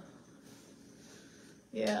 Yeah.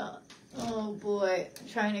 Yeah. Oh boy. I'm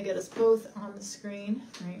trying to get us both on the screen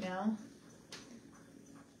right now.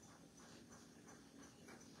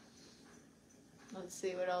 Let's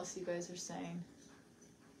see what else you guys are saying.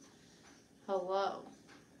 Hello.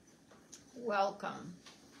 Welcome.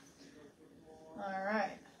 All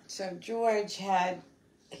right. So George had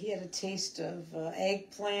a taste of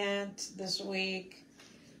eggplant this week,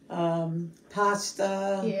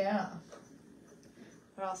 pasta. Yeah.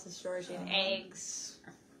 What else is George eating? Eggs,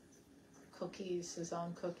 cookies, his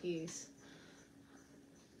own cookies.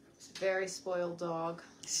 He's a very spoiled dog.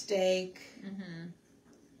 Steak. Mm-hmm.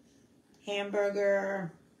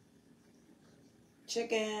 Hamburger.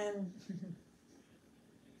 Chicken.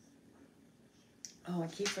 Oh, I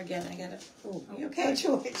keep forgetting. I gotta. Oh, you okay,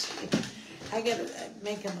 George? I gotta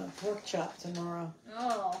make him a pork chop tomorrow.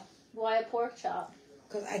 Oh, why a pork chop?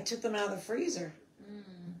 Because I took them out of the freezer.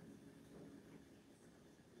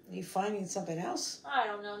 Are you finding something else? I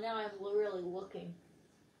don't know. Now I'm really looking.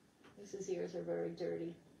 His ears are very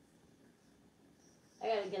dirty. I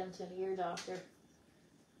gotta get him to an ear doctor.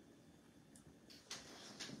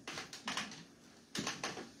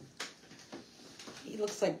 He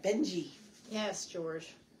looks like Benji. Yes,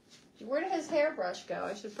 George. Where did his hairbrush go?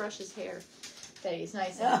 I should brush his hair. That he's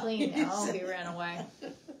nice and clean now. Oh, he ran away.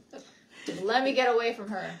 Let me get away from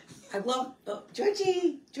her. I love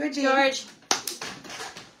Georgie. George.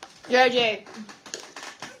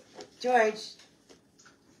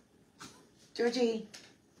 Georgie.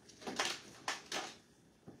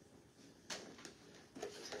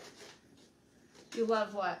 You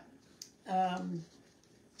love what? I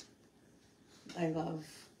love.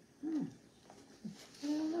 I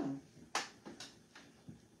don't know.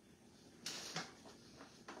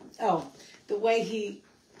 Oh, the way he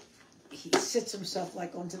sits himself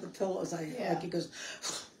like onto the pillows. Like he goes.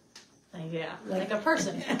 Yeah, like a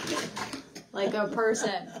person. Like a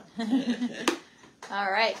person.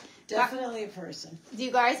 All right. Definitely a person. Do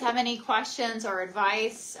you guys have any questions or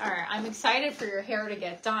advice? I'm excited for your hair to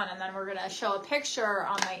get done, and then we're going to show a picture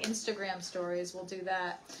on my Instagram stories. We'll do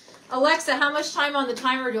that. Alexa, how much time on the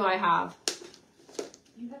timer do I have?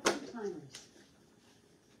 You have 2 timers.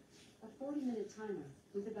 A 40-minute timer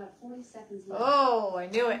with about 40 seconds left. Oh, I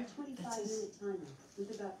knew it. A 25-minute timer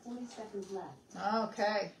with about 40 seconds left.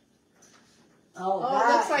 Okay. Oh,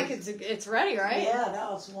 it looks like it's ready, right? Yeah, that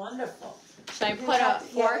was wonderful. Should I put a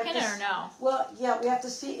fork in it or no? Well, yeah, we have to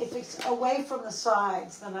see if it's away from the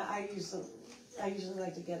sides. Then I use the I usually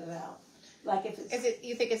like to get it out. Like if it's,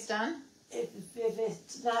 You think it's done? if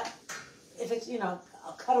it's not, if it's,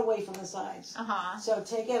 I'll cut away from the sides. So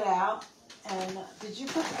take it out, and did you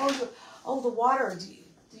put, the water,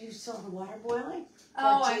 do you still have the water boiling?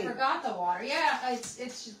 Oh, I forgot the water. Yeah, it's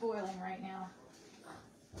just boiling right now.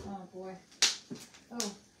 Oh boy.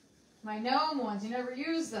 Oh, my gnome ones. You never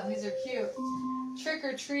use them. These are cute. Trick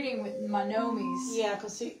or treating with my gnomies. Yeah,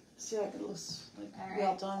 cause see like it looks like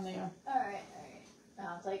well done there. All right.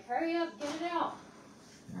 Now it's like, hurry up, get it out.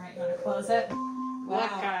 All right, you want to close it? Wow. Look,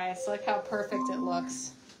 guys, look how perfect it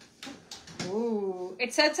looks. Ooh.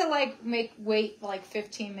 It said to wait like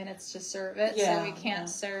 15 minutes to serve it, so we can't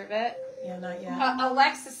serve it. Yeah, not yet.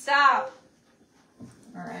 Alexa, stop.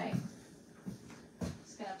 All right.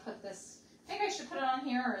 Just gonna put this. I think I should put it on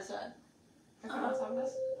here, or is it? Can I put it on top of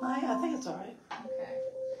this? I think it's all right. Okay.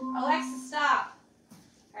 Alexa, stop.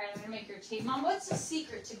 All right, I'm gonna make your tea. Mom, what's the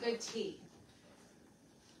secret to good tea?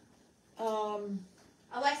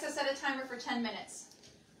 Alexa, set a timer for 10 minutes.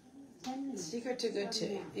 10 minutes. Secret to good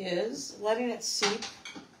tea is letting it seep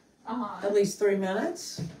Uh-huh. at least 3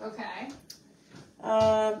 minutes. Okay.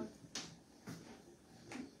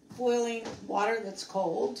 Boiling water that's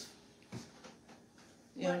cold.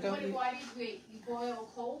 Why do you boil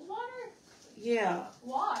cold water? Yeah.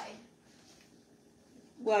 Why?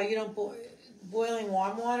 Well, you don't boiling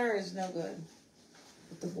warm water is no good.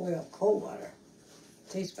 But to boil cold water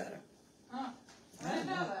tastes better. Oh, I didn't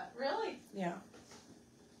know that. Really? Yeah.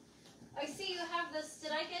 I see you have this.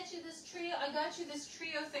 Did I get you this trio? I got you this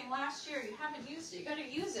trio thing last year. You haven't used it. You gotta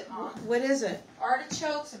use it, Mom. What is it?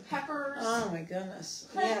 Artichokes and peppers. Oh my goodness.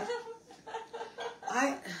 Yeah.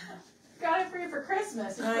 I got it for you for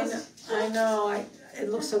Christmas. I know. It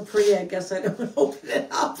looks so pretty. I guess I don't open it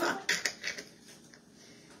up.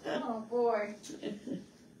 Oh boy.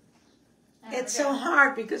 It's so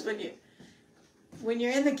hard because when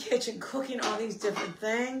you're in the kitchen cooking all these different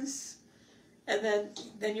things, and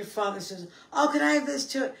then your father says, "Oh, can I have this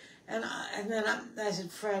too?" And then I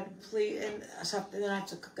said, "Fred, please." And then I have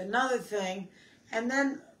to cook another thing, and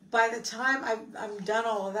then by the time I'm done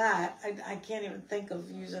all of that, I can't even think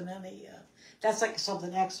of using any. That's like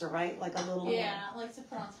something extra, right? Like a little. Yeah, like to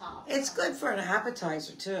put on top. It's good for an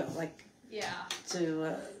appetizer too, like. Yeah.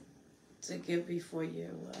 To give before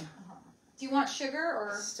you. Do you want sugar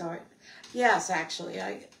or start? Yes, actually,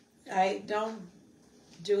 I don't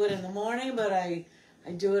do it in the morning, but I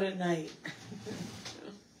do it at night.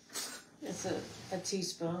 It's a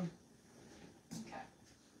teaspoon.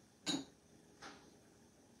 Okay.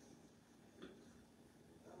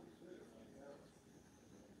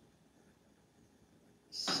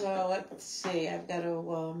 So let's see. I've got to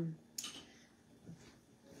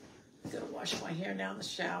wash my hair now in the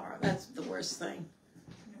shower. That's the worst thing.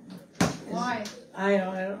 Why? I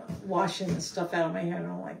don't washing the stuff out of my hair. I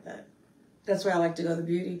don't like that. That's why I like to go to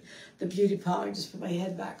the beauty parlor. Just put my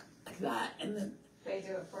head back like that, and then they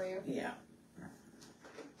do it for you. Yeah.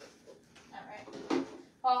 All right.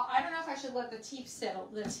 Well, I don't know if I should let the tea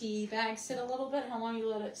bag sit a little bit. How long you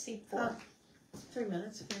let it steep for? 3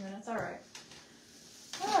 minutes. 3 minutes. All right.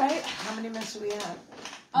 All right. How many minutes do we have?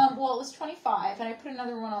 Well, it was 25, and I put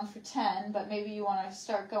another one on for 10. But maybe you want to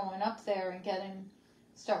start going up there and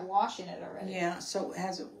start washing it already. Yeah. So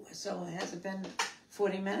has it been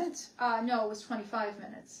 40 minutes? No, it was 25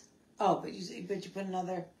 minutes. Oh, but you put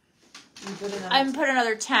another. I put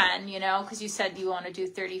another 10. Because you said you want to do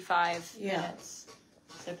 35 minutes.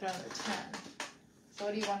 So I put another 10. So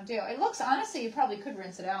what do you want to do? It looks, honestly, you probably could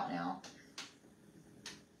rinse it out now.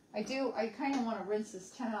 I kind of want to rinse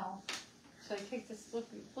this towel. So I take this,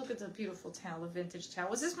 look at the beautiful towel, the vintage towel.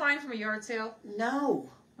 Was this mine from a yard sale? No.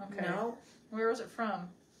 Okay. No. Where was it from?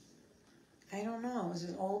 I don't know. It was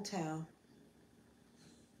an old towel.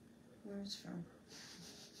 Where is it from?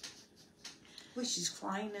 Wait, she's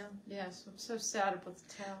crying now? Yes, I'm so sad about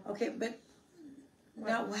the towel. Okay, but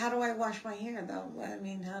now how do I wash my hair, though? I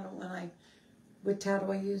mean, what towel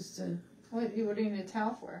do I use to... What do you need a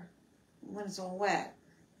towel for? When it's all wet.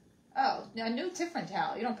 Oh, a new different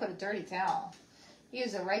towel. You don't put a dirty towel. You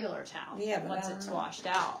use a regular towel. Yeah, but once it's washed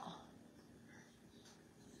out.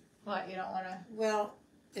 What, you don't want to... Well,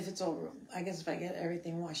 if it's over, I guess if I get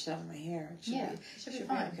everything washed out of my hair, it should be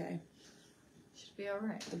fine. Okay. Should be all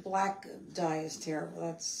right. The black dye is terrible.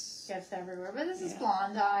 Gets everywhere. But this is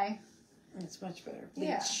blonde dye. It's much better. Bleach.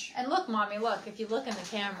 Yeah. And look, Mommy, look. If you look in the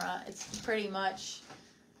camera, it's pretty much,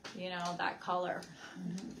 that color.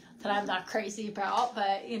 Mm-hmm. That I'm not crazy about,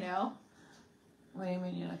 but, What do you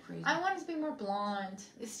mean you're not crazy? I want it to be more blonde.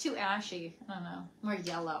 It's too ashy. I don't know. More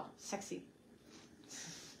yellow. Sexy.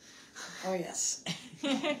 Oh, yes.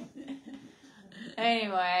 And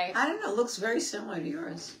Anyway. I don't know. It looks very similar to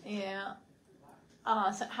yours. Yeah.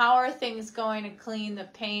 So how are things going to clean the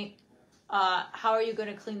paint? How are you going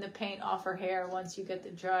to clean the paint off her hair once you get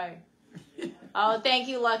the dry? Oh, thank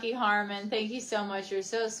you, Lucky Harmon. Thank you so much. You're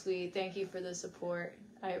so sweet. Thank you for the support.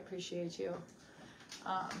 I appreciate you.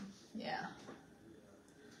 Yeah.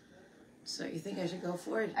 So you think I should go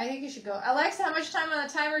for it? I think you should go. Alexa, how much time on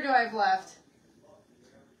the timer do I have left?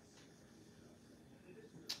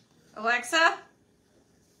 Alexa?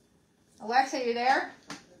 Alexa, you there?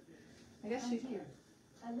 I guess I'm she's here.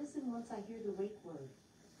 I listen once I hear the wake word.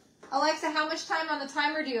 Alexa, how much time on the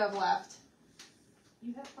timer do you have left?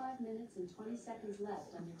 You have 5 minutes and 20 seconds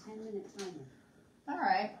left on your 10-minute timer. All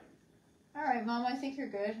right. All right, Mom, I think you're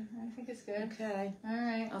good. I think it's good. Okay. All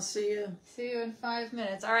right. I'll see you. See you in 5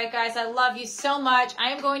 minutes. All right, guys, I love you so much.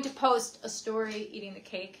 I am going to post a story eating the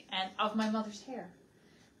cake and of my mother's hair.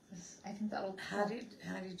 I think that'll... How do you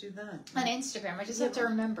do that? On Instagram. I just have to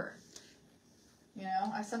remember. You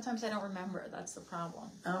know, sometimes I don't remember. That's the problem.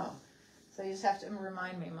 Oh. So you just have to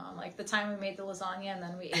remind me, Mom. Like the time we made the lasagna and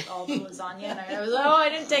then we ate all the lasagna and I was, I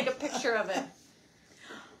didn't take a picture of it.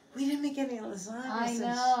 We didn't make any lasagna. I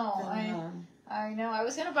know. I know. I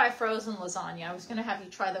was going to buy frozen lasagna. I was going to have you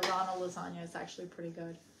try the Rana lasagna. It's actually pretty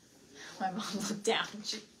good. My mom looked down and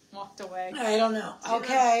she walked away. I don't know.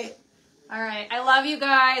 Okay. All right. I love you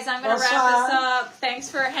guys. I'm going to wrap this up. Thanks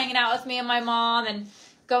for hanging out with me and my mom and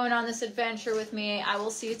going on this adventure with me. I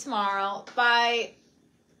will see you tomorrow. Bye.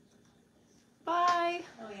 Bye.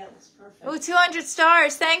 Oh, yeah, that's perfect. Oh, 200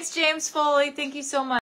 stars. Thanks, James Foley. Thank you so much.